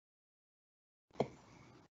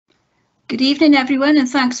Good evening, everyone, and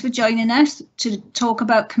thanks for joining us to talk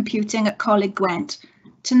about computing at Coleg Gwent.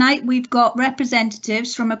 Tonight, we've got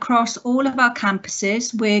representatives from across all of our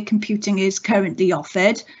campuses where computing is currently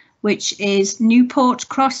offered, which is Newport,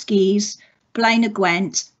 Crosskeys, Blaenau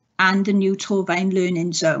Gwent, and the new Torfaen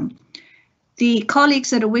Learning Zone. The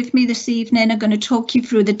colleagues that are with me this evening are going to talk you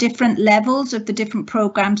through the different levels of the different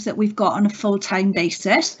programmes that we've got on a full-time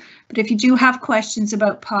basis. But if you do have questions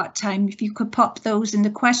about part-time, if you could pop those in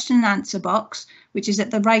the question and answer box, which is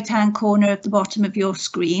at the right-hand corner at the bottom of your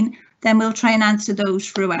screen, then we'll try and answer those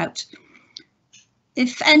throughout.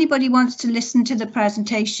 If anybody wants to listen to the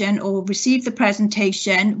presentation or receive the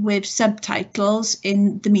presentation with subtitles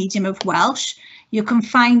in the medium of Welsh, you can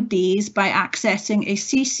find these by accessing a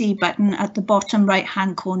CC button at the bottom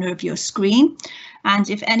right-hand corner of your screen. And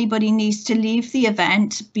if anybody needs to leave the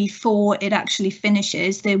event before it actually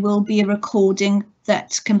finishes, there will be a recording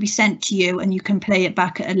that can be sent to you and you can play it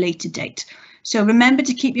back at a later date. So remember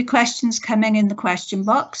to keep your questions coming in the question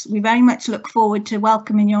box. We very much look forward to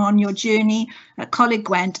welcoming you on your journey at Coleg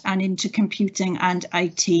Gwent and into computing and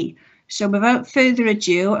IT. So without further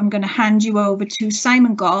ado, I'm going to hand you over to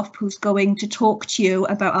Simon Goff, who's going to talk to you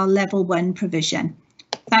about our level 1 provision.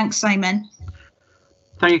 Thanks, Simon.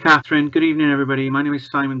 Thank you, Catherine. Good evening, everybody. My name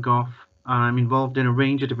is Simon Goff. I'm involved in a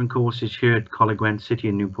range of different courses here at Coleg Gwent City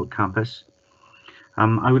and Newport campus.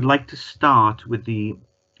 I would like to start with the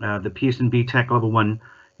Pearson BTEC Level 1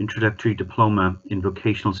 Introductory Diploma in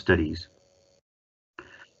Vocational Studies.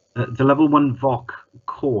 The Level 1 VOC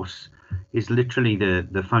course is literally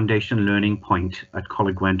the foundation learning point at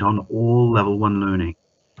Coleg Gwent on all Level 1 learning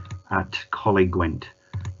at Coleg Gwent.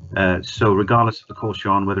 So regardless of the course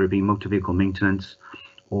you're on, whether it be motor vehicle maintenance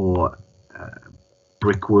or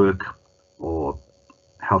brickwork or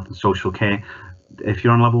health and social care, if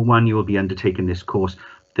you're on Level 1, you will be undertaking this course.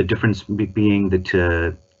 The difference being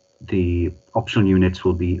that the optional units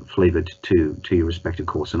will be flavoured to your respective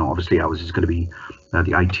course, and obviously ours is going to be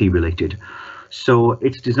the IT related. So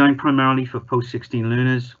it's designed primarily for post-16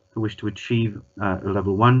 learners who wish to achieve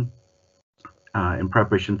Level 1 in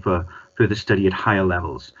preparation for further study at higher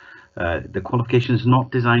levels. The qualification is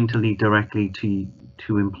not designed to lead directly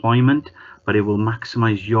to employment, but it will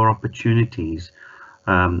maximise your opportunities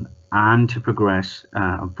and to progress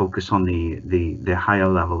and focus on the higher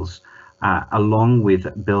levels, along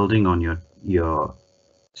with building on your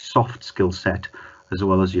soft skill set as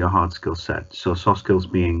well as your hard skill set. So soft skills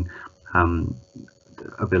being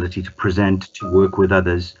ability to present, to work with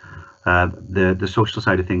others, the social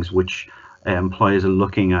side of things, which employers are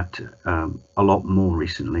looking at a lot more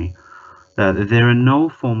recently. There are no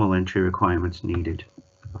formal entry requirements needed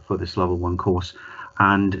for this Level 1 course,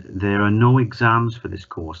 and there are no exams for this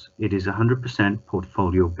course. It is 100%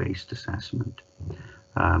 portfolio-based assessment.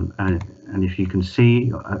 And if you can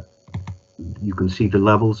see the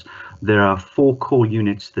levels. There are 4 core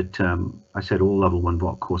units that I said all Level 1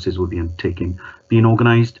 VOC courses will be undertaking: being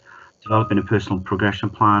organised, developing a personal progression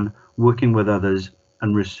plan, working with others,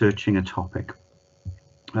 and researching a topic.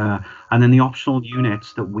 And then the optional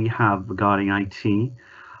units that we have regarding IT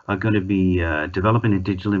are going to be developing a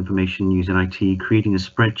digital information using IT, creating a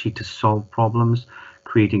spreadsheet to solve problems,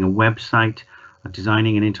 creating a website,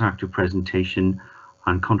 designing an interactive presentation,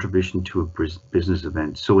 and contribution to a business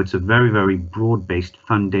event. So it's a very, very broad-based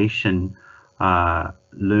foundation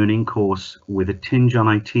learning course with a tinge on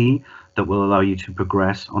IT that will allow you to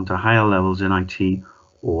progress onto higher levels in IT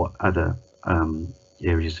or other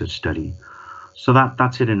areas of study. So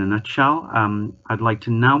that's it in a nutshell. I'd like to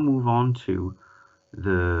now move on to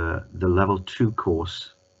the Level 2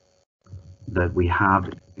 course that we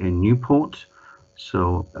have in Newport.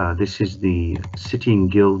 So this is the City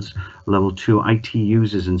and Guilds Level 2 IT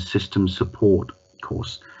Users and System Support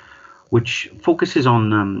course, which focuses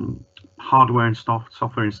on hardware and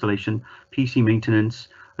software installation, PC maintenance,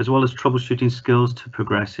 as well as troubleshooting skills to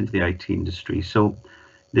progress into the IT industry. So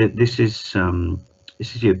this is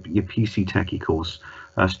your PC techie course.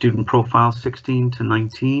 Student profile 16 to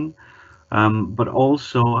 19, but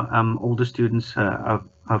also older students have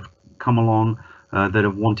come along that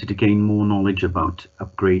have wanted to gain more knowledge about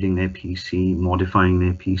upgrading their PC, modifying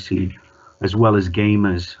their PC, as well as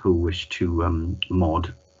gamers who wish to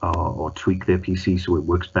mod or tweak their PC so it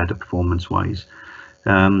works better performance-wise.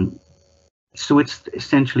 So it's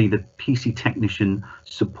essentially the PC technician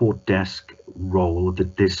support desk role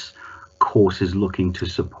that this course is looking to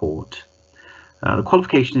support. The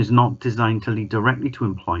qualification is not designed to lead directly to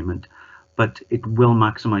employment, but it will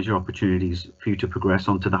maximize your opportunities for you to progress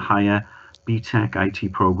onto the higher BTEC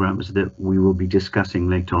IT programs that we will be discussing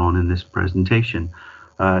later on in this presentation,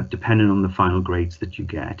 depending on the final grades that you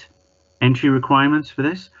get. Entry requirements for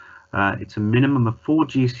this, It's a minimum of 4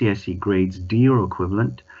 GCSE grades D or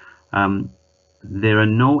equivalent. There are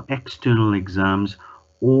no external exams.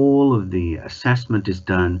 All of the assessment is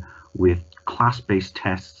done with class-based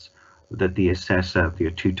tests that the assessor,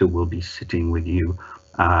 your tutor, will be sitting with you,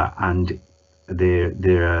 and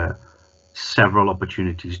there are several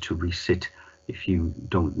opportunities to resit if you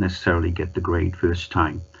don't necessarily get the grade first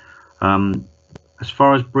time. As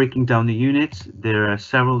far as breaking down the units, there are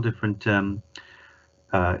several different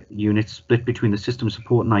units split between the system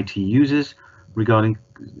support and IT users. Regarding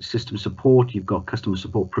system support, you've got customer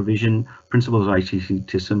support provision, principles of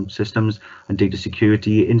IT systems and data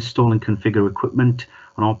security, install and configure equipment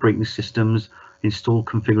and operating systems, install,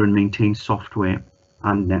 configure and maintain software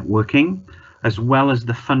and networking, as well as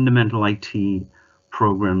the fundamental IT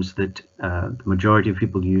programs that the majority of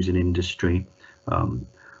people use in industry,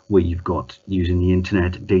 where you've got using the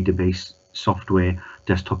internet, database, software,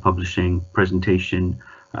 desktop publishing, presentation,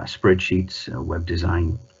 spreadsheets, web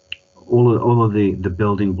design, all of the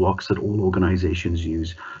building blocks that all organizations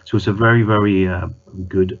use. So it's a very, very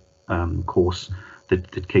good course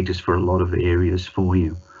that caters for a lot of areas for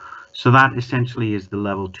you. So that essentially is the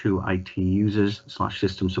level 2 IT users /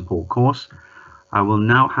 system support course. I will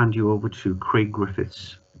now hand you over to Craig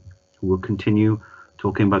Griffiths, who will continue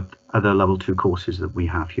talking about other level 2 courses that we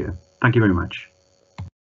have here. Thank you very much.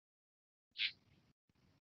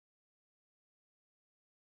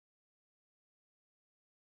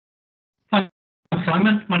 Hi,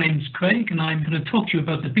 Simon. My name is Craig, and I'm going to talk to you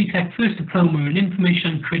about the BTEC First Diploma in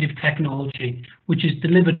Information and Creative Technology, which is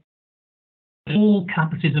delivered at all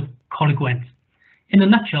campuses of Coleg Gwent. In a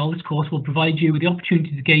nutshell, this course will provide you with the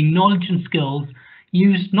opportunity to gain knowledge and skills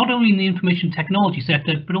used not only in the information technology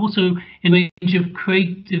sector, but also in a range of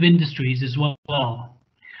creative industries as well.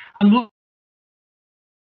 And will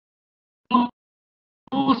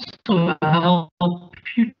also help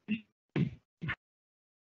future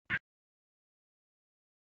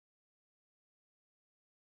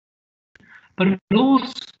but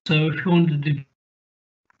also if you wanted to.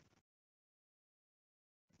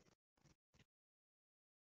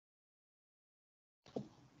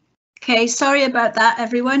 Okay, sorry about that,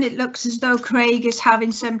 everyone. It looks as though Craig is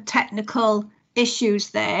having some technical issues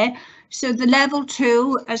there. So the level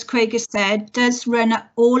 2, as Craig has said, does run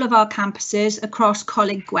at all of our campuses across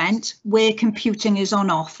Coleg Gwent, where computing is on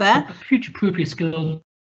offer. Future-proof your skills.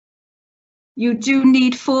 You do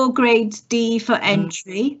need 4 grades D for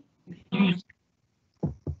entry.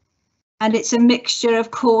 And it's a mixture of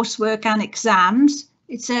coursework and exams.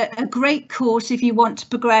 It's a great course if you want to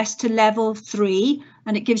progress to level 3,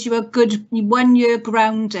 and it gives you a good 1-year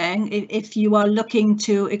grounding if you are looking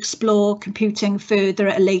to explore computing further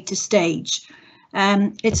at a later stage.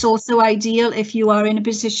 It's also ideal if you are in a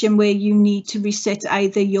position where you need to resit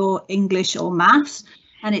either your English or maths,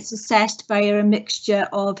 and it's assessed via a mixture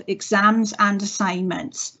of exams and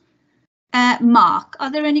assignments. Mark,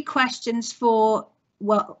 are there any questions for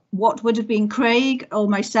what would have been Craig or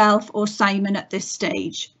myself or Simon at this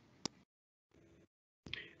stage?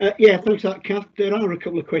 Yeah, thanks for that, Kath. There are a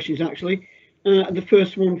couple of questions actually. The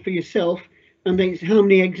first one for yourself, and then it's how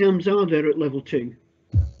many exams are there at level 2?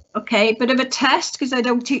 Okay, bit of a test because I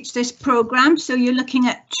don't teach this programme. So you're looking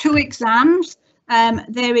at 2 exams.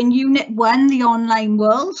 They're in Unit 1, the online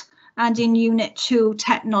world, and in Unit 2,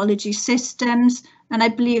 technology systems. And I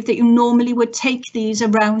believe that you normally would take these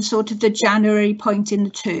around sort of the January point in the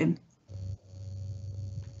term.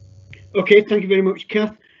 Okay, thank you very much,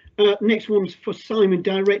 Kath. Next one's for Simon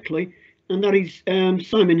directly, and that is,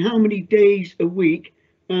 Simon, how many days a week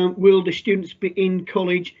will the students be in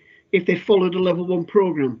college if they follow the level 1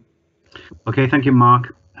 programme? Okay, thank you,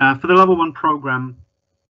 Mark. For the level 1 programme,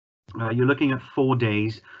 you're looking at 4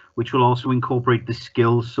 days, which will also incorporate the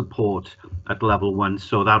skills support at level 1.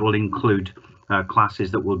 So that will include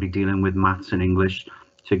classes that will be dealing with maths and English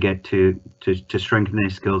to get to strengthen their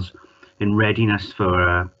skills in readiness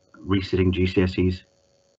for resitting GCSEs.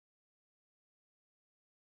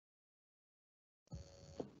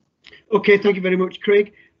 Okay, thank you very much,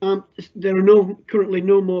 Craig. There are currently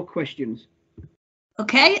no more questions.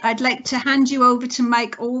 Okay, I'd like to hand you over to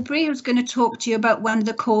Mike Aubrey, who's going to talk to you about one of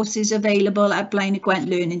the courses available at Blaenau Gwent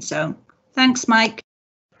Learning Zone. Thanks, Mike.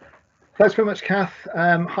 Thanks very much, Kath.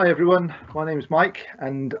 Hi, everyone. My name is Mike,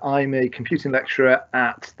 and I'm a computing lecturer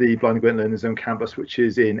at the Blaenau Gwent Learning Zone campus, which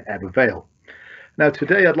is in Ebbw Vale. Now,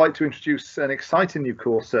 today I'd like to introduce an exciting new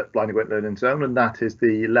course at Blaenau Gwent Learning Zone, and that is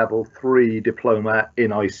the Level 3 Diploma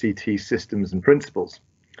in ICT Systems and Principles.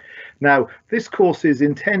 Now, this course is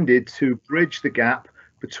intended to bridge the gap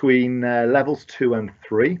between levels 2 and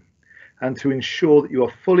 3, and to ensure that you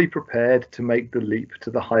are fully prepared to make the leap to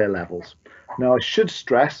the higher levels. Now, I should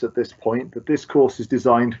stress at this point that this course is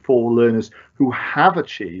designed for learners who have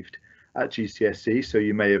achieved at GCSE, so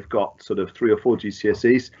you may have got sort of 3 or 4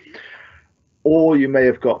 GCSEs, or you may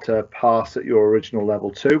have got to pass at your original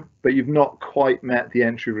level 2, but you've not quite met the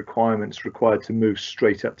entry requirements required to move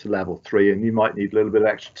straight up to level 3, and you might need a little bit of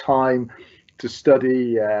extra time to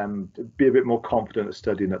study, be a bit more confident at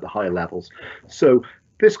studying at the higher levels. So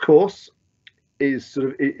this course is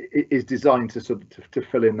designed to to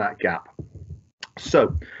fill in that gap.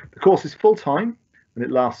 So the course is full-time and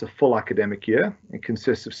it lasts a full academic year. It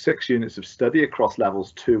consists of 6 units of study across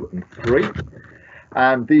levels 2 and 3.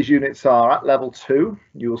 And these units are at level 2,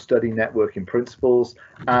 you will study networking principles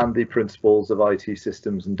and the principles of IT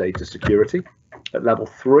systems and data security. At level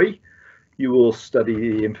 3, you will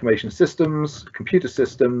study information systems, computer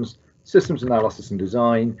systems, systems analysis and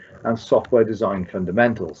design, and software design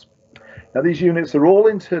fundamentals. Now, these units are all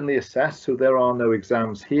internally assessed, so there are no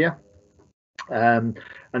exams here. And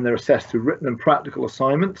they're assessed through written and practical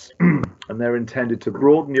assignments, and they're intended to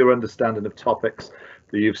broaden your understanding of topics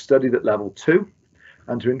that you've studied at level 2,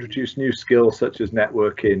 and to introduce new skills such as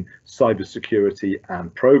networking, cybersecurity,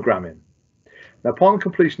 and programming. Now, upon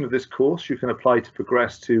completion of this course, you can apply to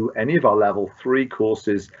progress to any of our level 3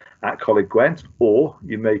 courses at Coleg Gwent, or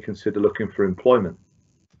you may consider looking for employment.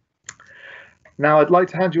 Now, I'd like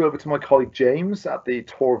to hand you over to my colleague James at the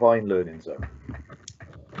Torfaen Learning Zone.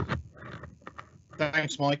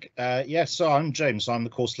 Thanks, Mike. Yes, so I'm James. I'm the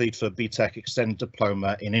course lead for BTEC Extended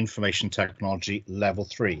Diploma in Information Technology Level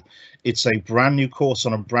 3. It's a brand new course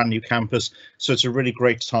on a brand new campus, so it's a really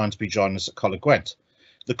great time to be joining us at Coleg Gwent.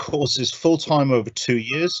 The course is full-time over 2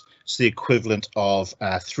 years. It's the equivalent of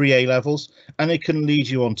 3 A-levels, and it can lead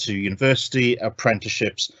you on to university,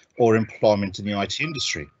 apprenticeships, or employment in the IT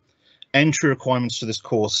industry. Entry requirements for this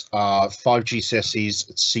course are 5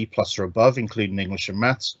 GCSEs at C+ or above, including English and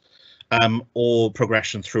Maths, or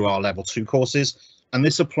progression through our level 2 courses, and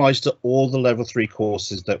this applies to all the level 3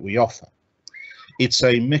 courses that we offer. It's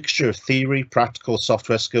a mixture of theory, practical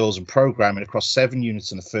software skills and programming across 7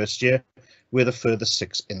 units in the first year, with a further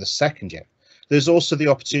 6 in the second year. There's also the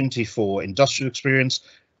opportunity for industrial experience,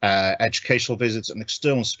 educational visits and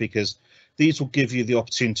external speakers. These will give you the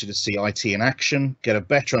opportunity to see IT in action, get a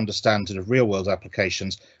better understanding of real world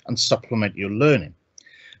applications and supplement your learning.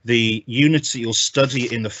 The units that you'll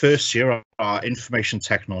study in the first year are information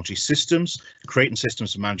technology systems, creating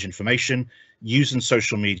systems to manage information, using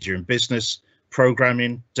social media in business,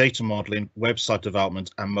 programming, data modeling, website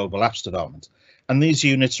development and mobile apps development. And these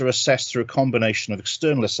units are assessed through a combination of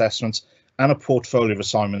external assessments and a portfolio of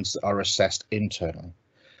assignments that are assessed internally.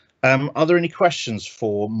 Are there any questions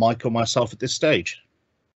for Mike or myself at this stage?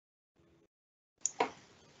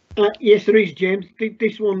 Yes, there is, James.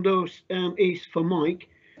 This one is for Mike.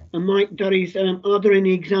 And Mike, that is, are there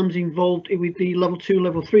any exams involved with the level 2,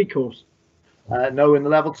 level 3 course? No, in the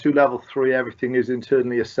level 2, level 3, everything is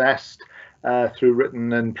internally assessed through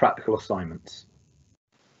written and practical assignments.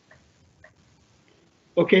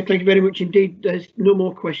 Okay, thank you very much indeed. There's no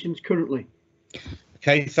more questions currently.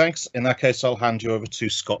 Okay, thanks. In that case, I'll hand you over to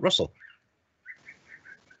Scott Russell.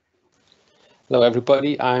 Hello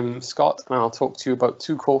everybody, I'm Scott and I'll talk to you about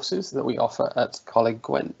 2 courses that we offer at Coleg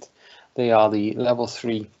Gwent. They are the Level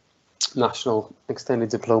 3 National Extended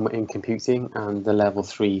Diploma in Computing and the Level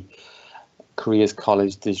 3 Careers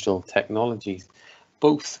College Digital Technologies.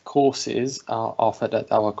 Both courses are offered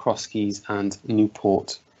at our Crosskeys and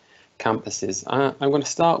Newport campuses. I'm going to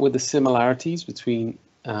start with the similarities between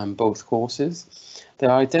both courses.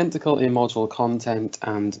 They're identical in module content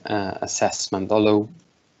and assessment, although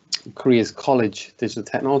Careers College Digital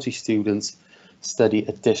Technology students study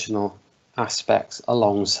additional aspects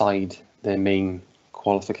alongside their main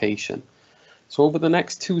qualification. So over the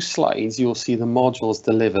next 2 slides, you'll see the modules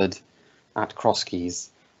delivered at Crosskeys,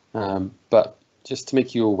 but just to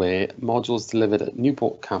make you aware, modules delivered at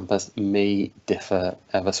Newport campus may differ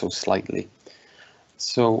ever so slightly.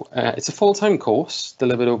 So it's a full-time course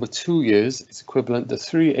delivered over 2 years. It's equivalent to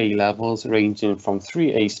 3 A-levels ranging from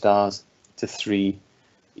 3 A-stars to 3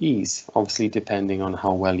 E's, obviously depending on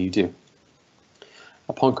how well you do.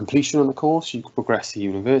 Upon completion of the course, you can progress to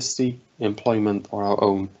university, employment or our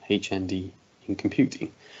own HND in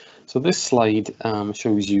computing. So this slide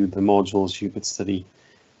shows you the modules you could study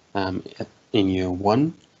in year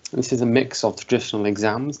 1. This is a mix of traditional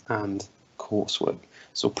exams and coursework.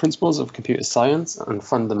 So principles of computer science and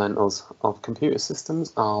fundamentals of computer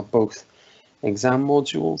systems are both exam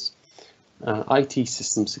modules. IT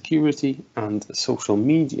system security and social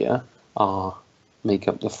media make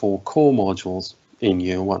up the 4 core modules in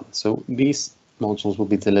year 1. So these modules will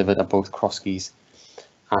be delivered at both Crosskeys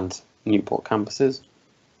and Newport campuses.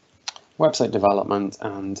 Website development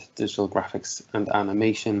and digital graphics and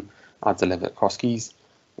animation are delivered at Crosskeys.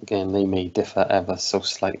 Again, they may differ ever so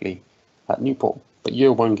slightly at Newport, but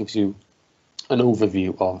year one gives you an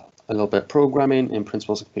overview of a little bit of programming in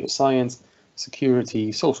principles of computer science,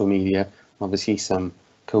 security, social media, obviously some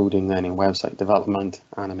coding then in website development,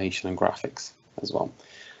 animation and graphics as well.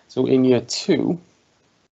 So in year two,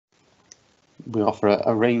 we offer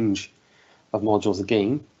a range of modules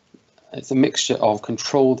again. It's a mixture of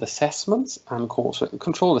controlled assessments and coursework.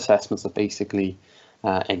 Controlled assessments are basically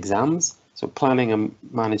exams. So planning and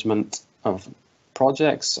management of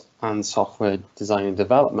projects and software design and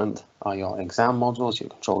development are your exam modules, your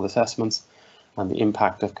controlled assessments, and the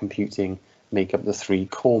impact of computing make up the 3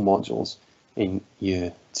 core modules in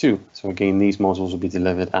year two. So again, these modules will be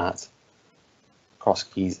delivered at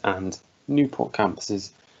Crosskeys and Newport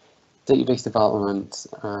campuses. Database development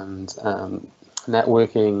and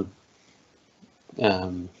networking,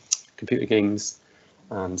 computer games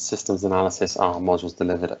and systems analysis are modules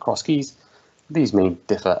delivered at Crosskeys. These may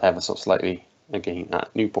differ ever so slightly again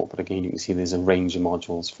at Newport, but again you can see there's a range of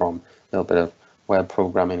modules from a little bit of web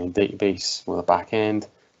programming and database with a back end,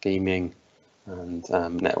 gaming and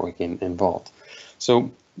networking involved. So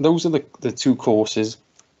those are the 2 courses.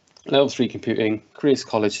 Level 3 computing, Careers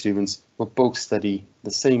College students will both study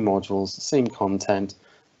the same modules, the same content,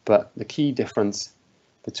 but the key difference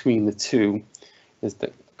between the 2 is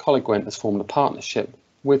that Coleg Gwent has formed a partnership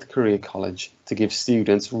with Career College to give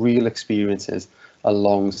students real experiences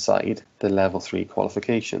alongside the level 3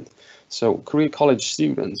 qualification. So Career College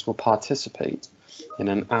students will participate in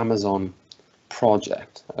an Amazon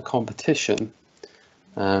project, a competition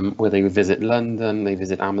where they would visit London, they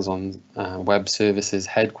visit Amazon Web Services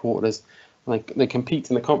headquarters, and they compete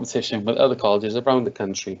in the competition with other colleges around the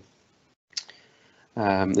country.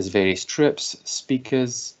 There's various trips,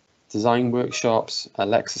 speakers, design workshops,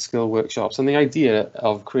 Alexa skill workshops, and the idea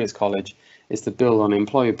of Careers College is to build on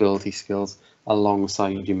employability skills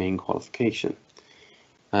alongside your main qualification.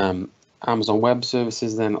 Amazon Web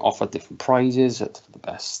Services then offer different prizes for the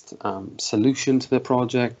best solution to the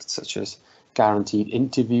project, such as guaranteed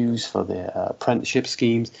interviews for their apprenticeship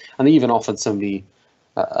schemes, and they even offered somebody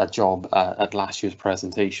a job at last year's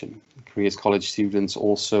presentation. Careers College students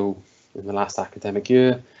also, in the last academic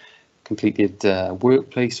year, completed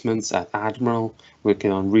work placements at Admiral,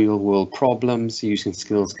 working on real-world problems using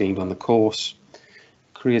skills gained on the course.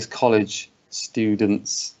 Careers College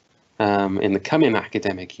students in the coming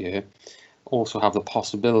academic year also have the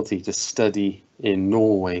possibility to study in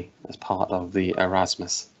Norway as part of the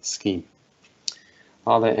Erasmus scheme.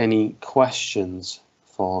 Are there any questions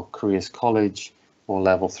for Careers College or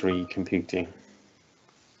Level 3 computing?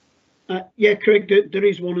 Yeah, Craig, there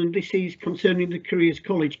is one, and this is concerning the Careers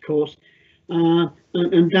College course, and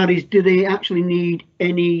that is, do they actually need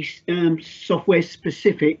any software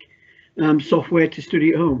specific software to study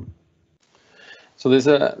at home? So there's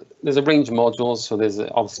a range of modules. So there's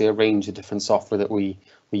obviously a range of different software that we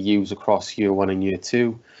use across year 1 and year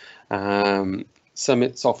 2.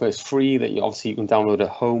 Some software is free that you can download at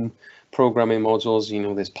home. Programming modules,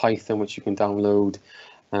 there's Python which you can download.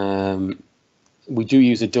 We do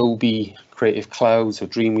use Adobe Creative Cloud, so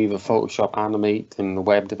Dreamweaver, Photoshop, Animate, and the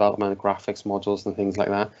web development, graphics modules and things like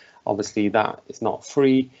that. Obviously that is not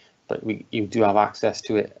free, but you do have access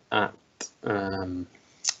to it at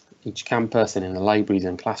each campus and in the libraries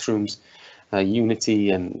and classrooms.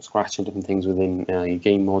 Unity and Scratch and different things within your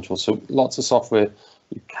game modules. So lots of software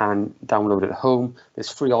you can download at home.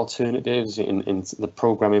 There's free alternatives in the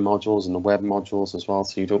programming modules and the web modules as well,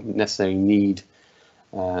 so you don't necessarily need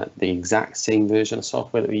the exact same version of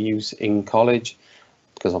software that we use in college,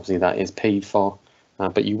 because obviously that is paid for,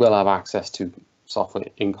 but you will have access to software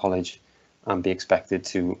in college and be expected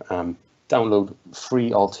to download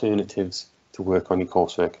free alternatives to work on your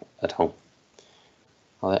coursework at home.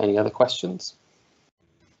 Are there any other questions?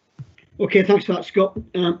 Okay, thanks for that, Scott.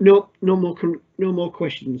 No more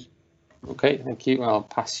questions. Okay, thank you. I'll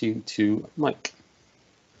pass you to Mike.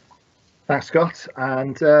 Thanks, Scott.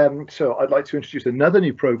 And so I'd like to introduce another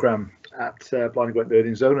new programme at Blind Gwent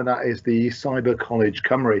Learning Zone, and that is the Cyber College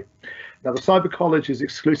Cymru. Now, the Cyber College is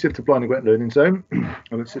exclusive to Blind Gwent Learning Zone,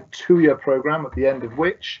 and it's a 2-year programme at the end of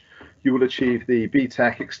which you will achieve the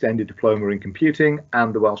BTEC Extended Diploma in Computing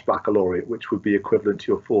and the Welsh Baccalaureate, which would be equivalent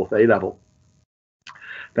to your 4th A-level.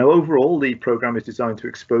 Now, overall, the programme is designed to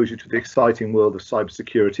expose you to the exciting world of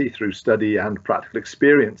cybersecurity through study and practical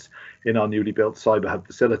experience in our newly built Cyber Hub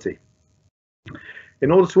facility. In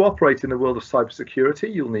order to operate in the world of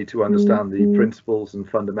cybersecurity, you'll need to understand the principles and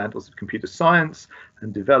fundamentals of computer science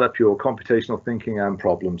and develop your computational thinking and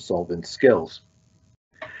problem-solving skills.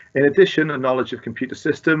 In addition, a knowledge of computer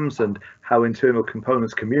systems and how internal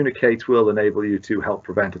components communicate will enable you to help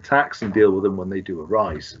prevent attacks and deal with them when they do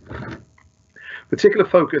arise. Particular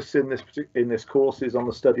focus in this course is on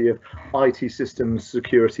the study of IT systems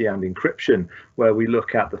security and encryption, where we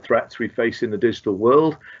look at the threats we face in the digital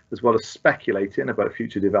world, as well as speculating about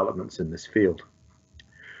future developments in this field.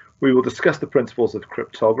 We will discuss the principles of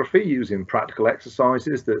cryptography using practical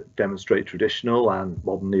exercises that demonstrate traditional and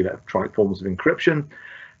modern electronic forms of encryption.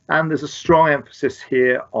 And there's a strong emphasis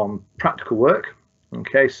here on practical work.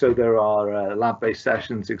 Okay, so there are lab-based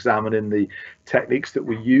sessions examining the techniques that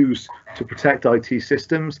we use to protect IT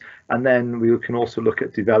systems, and then we can also look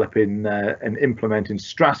at developing and implementing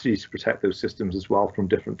strategies to protect those systems as well from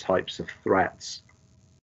different types of threats.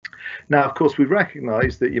 Now, of course, we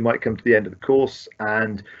recognise that you might come to the end of the course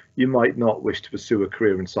and you might not wish to pursue a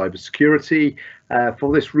career in cybersecurity.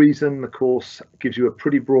 For this reason, the course gives you a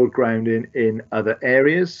pretty broad grounding in other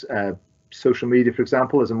areas. Social media, for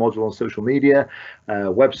example, there's a module on social media,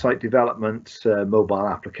 website development, mobile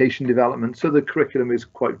application development. So the curriculum is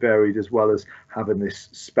quite varied, as well as having this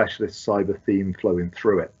specialist cyber theme flowing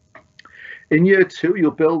through it. In year 2,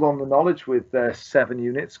 you'll build on the knowledge with 7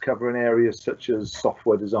 units covering areas such as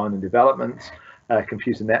software design and development,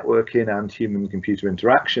 computer networking and human-computer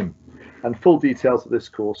interaction. And full details of this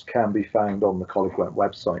course can be found on the Coleg Gwent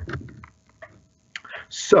website.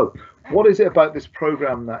 So, what is it about this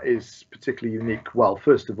programme that is particularly unique? Well,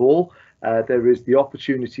 first of all, there is the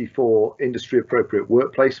opportunity for industry-appropriate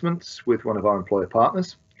work placements with one of our employer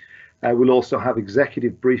partners. We'll also have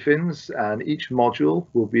executive briefings, and each module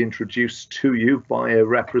will be introduced to you by a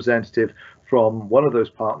representative from one of those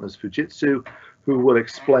partners, Fujitsu, who will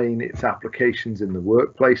explain its applications in the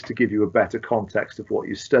workplace to give you a better context of what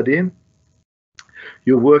you're studying.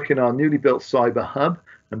 You'll work in our newly built cyber hub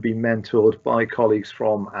and be mentored by colleagues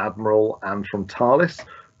from Admiral and from Thales,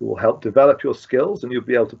 who will help develop your skills, and you'll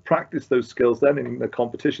be able to practice those skills then in the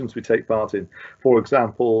competitions we take part in. For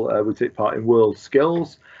example, we take part in World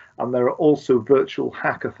Skills, and there are also virtual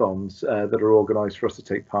hackathons that are organised for us to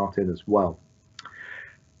take part in as well.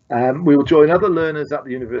 We will join other learners at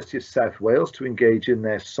the University of South Wales to engage in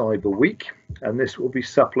their Cyber Week, and this will be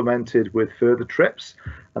supplemented with further trips,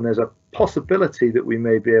 and there's a possibility that we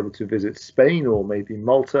may be able to visit Spain or maybe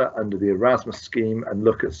Malta under the Erasmus scheme and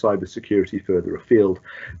look at cybersecurity further afield.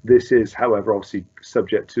 This is, however, obviously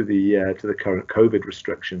subject to the current COVID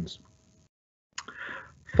restrictions.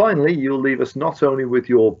 Finally, you'll leave us not only with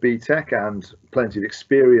your BTEC and plenty of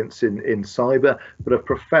experience in cyber, but a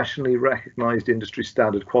professionally recognised industry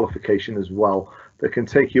standard qualification as well that can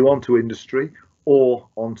take you onto industry or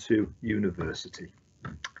onto university.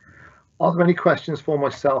 Are there any questions for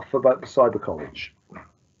myself about the Cyber College?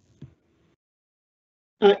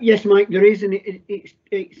 Yes, Mike, there is, and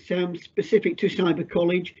it's specific to Cyber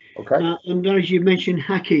College. Okay. And as you mentioned,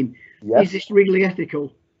 hacking. Yes. Is this really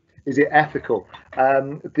ethical? Is it ethical?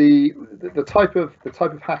 The type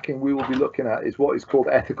of hacking we will be looking at is what is called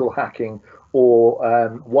ethical hacking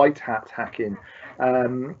or white hat hacking.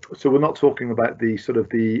 So we're not talking about the sort of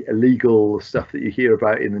the illegal stuff that you hear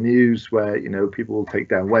about in the news, where people will take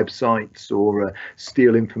down websites or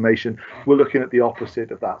steal information. We're looking at the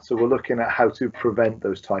opposite of that. So we're looking at how to prevent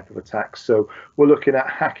those type of attacks. So we're looking at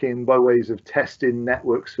hacking by ways of testing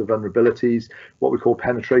networks for vulnerabilities, what we call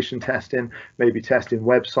penetration testing, maybe testing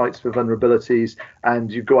websites for vulnerabilities.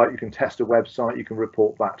 And you go out, you can test a website, you can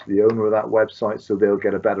report back to the owner of that website, so they'll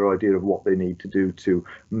get a better idea of what they need to do to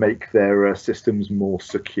make their systems more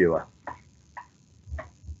secure.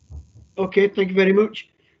 Okay, thank you very much.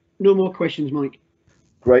 No more questions, Mike.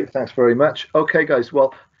 Great, thanks very much. Okay, guys,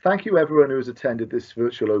 well, thank you everyone who has attended this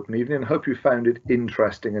virtual open evening. I hope you found it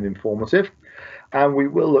interesting and informative. And we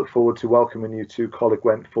will look forward to welcoming you to Coleg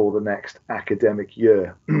Gwent for the next academic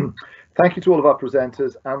year. Thank you to all of our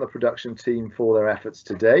presenters and the production team for their efforts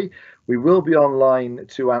today. We will be online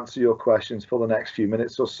to answer your questions for the next few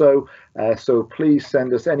minutes or so. So please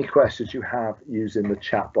send us any questions you have using the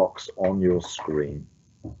chat box on your screen.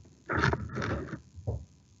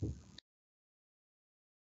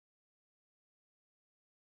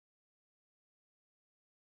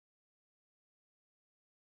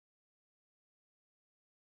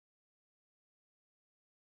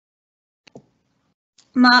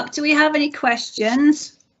 Mark, do we have any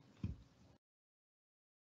questions?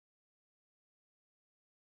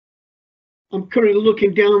 I'm currently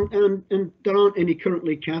looking down and there aren't any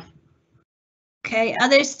currently, Kath. Okay, are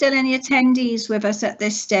there still any attendees with us at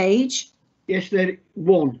this stage? Yes, there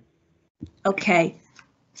one. Okay,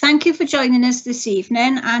 Thank you for joining us this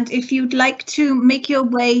evening, and if you'd like to make your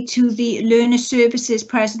way to the Learner Services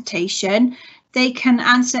presentation, they can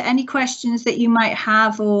answer any questions that you might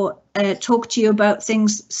have or talk to you about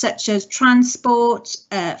things such as transport,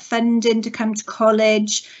 funding to come to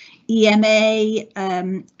college, EMA,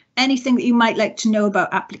 anything that you might like to know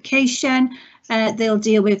about application. They'll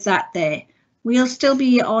deal with that there. We'll still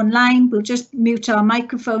be online. We'll just mute our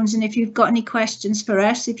microphones, and if you've got any questions for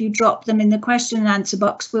us, if you drop them in the question and answer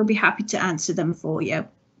box, we'll be happy to answer them for you.